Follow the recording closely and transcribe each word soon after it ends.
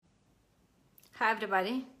Hi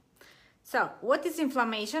everybody. So what is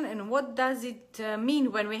inflammation and what does it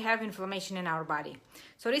mean when we have inflammation in our body?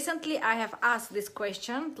 So recently I have asked this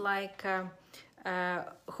question, like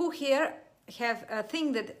who here have a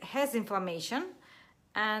thing that has inflammation,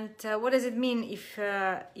 and what does it mean if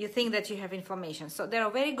you think that you have inflammation? So there are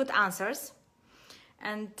very good answers,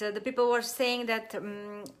 and the people were saying that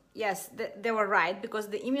yes, they were right, because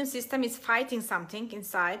the immune system is fighting something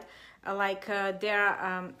inside, there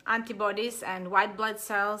are antibodies and white blood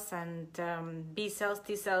cells and B cells,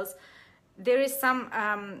 T cells. There is some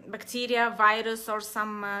bacteria, virus, or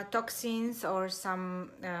some toxins, or some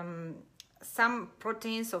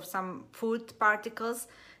proteins or some food particles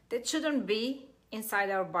that shouldn't be inside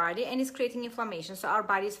our body, and it's creating inflammation. So our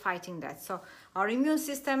body is fighting that. So our immune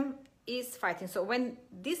system is fighting. So when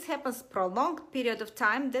this happens prolonged period of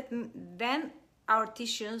time, then our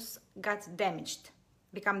tissues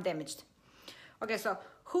become damaged. Okay, so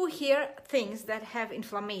who here thinks that have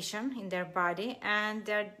inflammation in their body and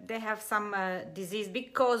they have some disease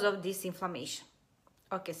because of this inflammation?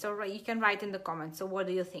 Okay, so you can write in the comments. So what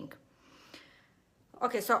do you think?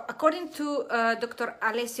 Okay, so according to Dr.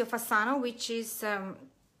 Alessio Fasano, which is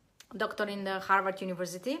doctor in the Harvard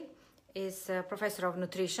University, is a professor of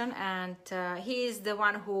nutrition, and he is the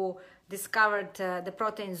one who discovered the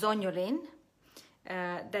protein zonulin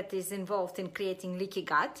that is involved in creating leaky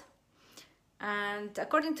gut. And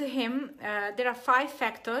according to him, there are 5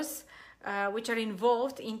 factors which are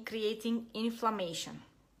involved in creating inflammation.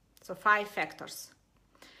 So 5 factors.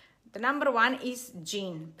 The number 1 is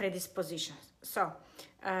gene predisposition. So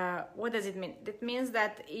what does it mean? That means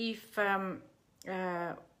that if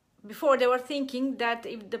before they were thinking that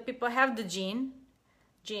if the people have the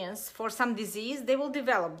genes for some disease, they will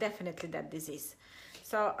develop definitely that disease.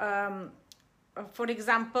 So for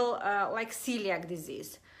example, like celiac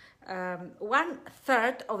disease,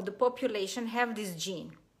 1/3 of the population have this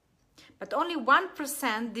gene, but only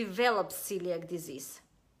 1% develops celiac disease.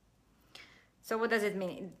 So what does it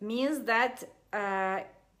mean? It means that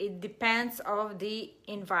it depends on the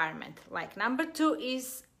environment. Like number 2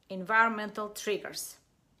 is environmental triggers.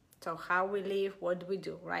 So how we live, what do we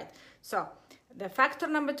do, right? So the factor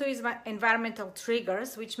number 2 is environmental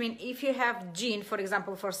triggers, which means if you have gene, for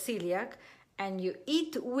example, for celiac, and you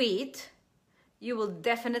eat wheat, you will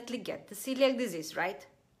definitely get the celiac disease, right?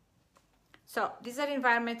 So these are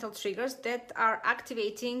environmental triggers that are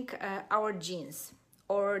activating our genes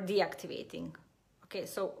or deactivating. Okay,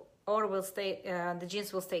 so or will stay, the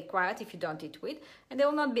genes will stay quiet if you don't eat wheat, and they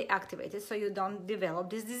will not be activated, so you don't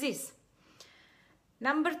develop this disease.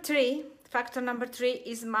 Factor number 3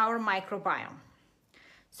 is our microbiome.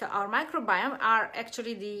 So our microbiome are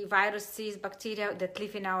actually the viruses, bacteria that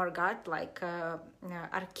live in our gut, like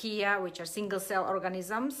archaea, which are single-cell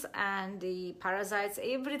organisms, and the parasites.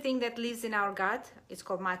 Everything that lives in our gut is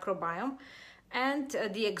called microbiome. And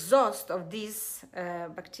the exhaust of these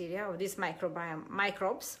bacteria, of these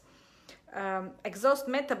microbes, exhaust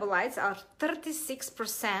metabolites are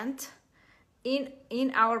 36%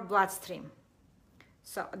 in our bloodstream.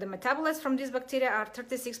 So the metabolites from these bacteria are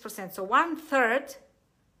 36%. So 1/3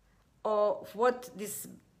 of what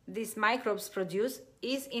these microbes produce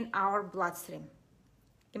is in our bloodstream.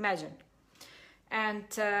 Imagine. And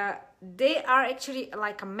they are actually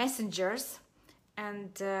like messengers.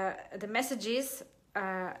 And the messages,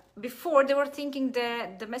 before they were thinking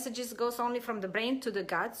that the messages goes only from the brain to the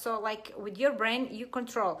gut. So like with your brain, you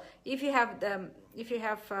control. If you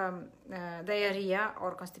have diarrhea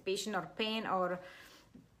or constipation or pain or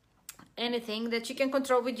anything, that you can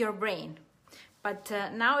control with your brain. But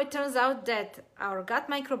now it turns out that our gut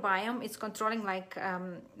microbiome is controlling like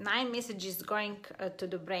 9 messages going to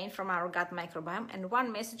the brain from our gut microbiome, and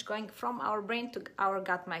 1 message going from our brain to our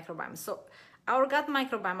gut microbiome. So our gut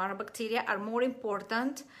microbiome, our bacteria, are more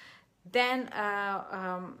important than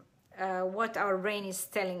what our brain is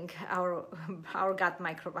telling our gut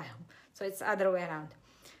microbiome. So it's other way around.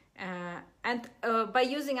 And by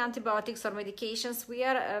using antibiotics or medications, we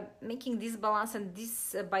are making this balance and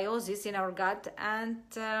this biosis in our gut, and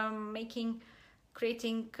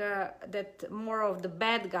creating that more of the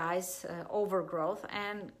bad guys overgrowth,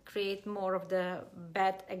 and create more of the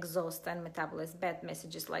bad exhaust and metabolism, bad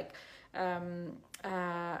messages, like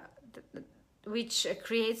which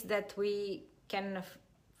creates that we can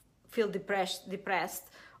feel depressed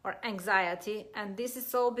or anxiety, and this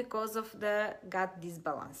is all because of the gut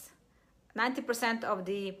disbalance. 90% of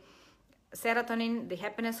the serotonin, the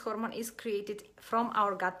happiness hormone, is created from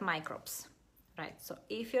our gut microbes, right? So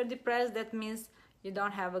if you're depressed, that means you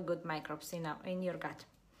don't have a good microbes in your gut.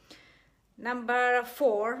 Number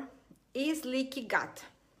 4 is leaky gut.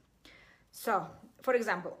 So for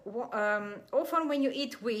example, often when you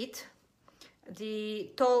eat wheat,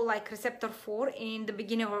 the toll-like receptor 4 in the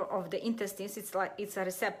beginning of the intestines, it's a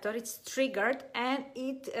receptor, it's triggered, and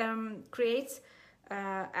it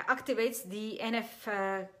activates the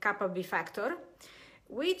NF-kappa B factor,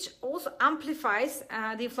 which also amplifies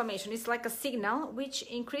the inflammation. It's like a signal which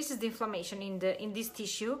increases the inflammation in this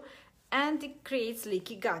tissue, and it creates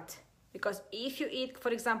leaky gut. Because if you eat,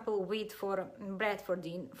 for example, wheat for bread for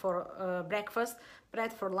breakfast,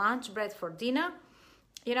 bread for lunch, bread for dinner,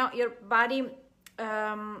 you know, your body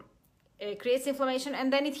creates inflammation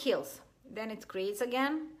and then it heals. Then it creates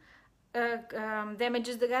again,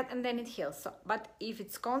 damages the gut, and then it heals. So, but if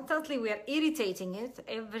it's constantly, we are irritating it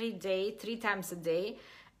every day, 3 times a day,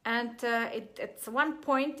 and at one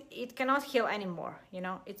point it cannot heal anymore. You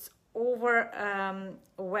know, it's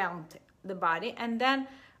overwhelmed the body, and then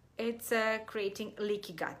it's creating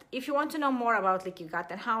leaky gut. If you want to know more about leaky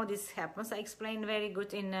gut and how this happens, I explain very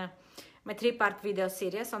good in my 3-part video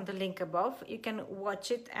series on the link above. You can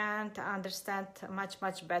watch it and understand much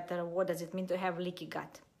better what does it mean to have leaky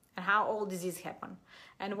gut and how all disease happen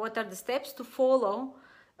and what are the steps to follow,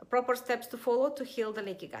 proper steps to follow to heal the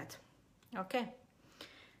leaky gut. Okay.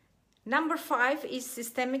 Number 5 is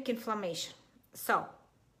systemic inflammation. So,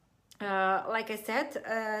 like I said,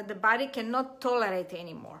 the body cannot tolerate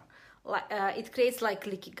anymore. It creates like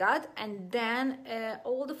leaky gut, and then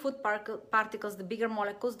all the food particles, the bigger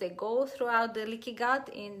molecules, they go throughout the leaky gut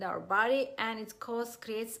in our body, and it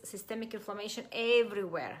creates systemic inflammation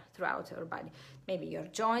everywhere throughout our body. Maybe your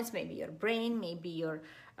joints, maybe your brain, maybe your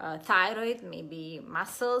thyroid, maybe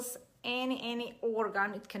muscles, any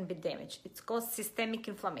organ, it can be damaged. It's called systemic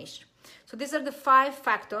inflammation. So these are the 5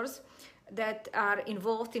 factors that are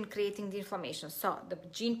involved in creating the inflammation. So the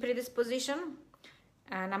gene predisposition,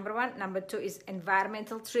 number 1. Number 2 is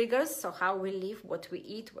environmental triggers, so how we live, what we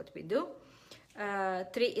eat, what we do.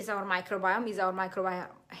 3 is our microbiome. Is our microbiome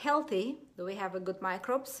healthy? Do we have a good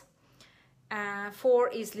microbes? 4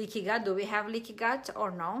 is leaky gut. Do we have leaky gut or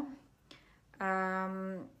no?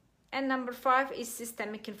 And number 5 is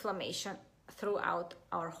systemic inflammation throughout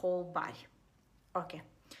our whole body. Okay.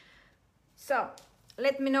 So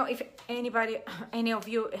let me know if any of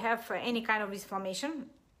you have any kind of inflammation,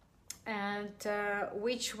 and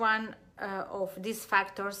which one of these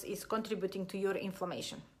factors is contributing to your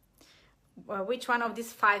inflammation. Which one of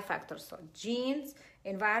these 5 factors? So genes,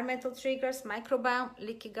 environmental triggers, microbiome,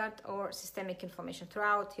 leaky gut, or systemic inflammation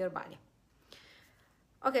throughout your body.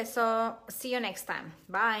 Okay, so see you next time.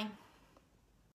 Bye.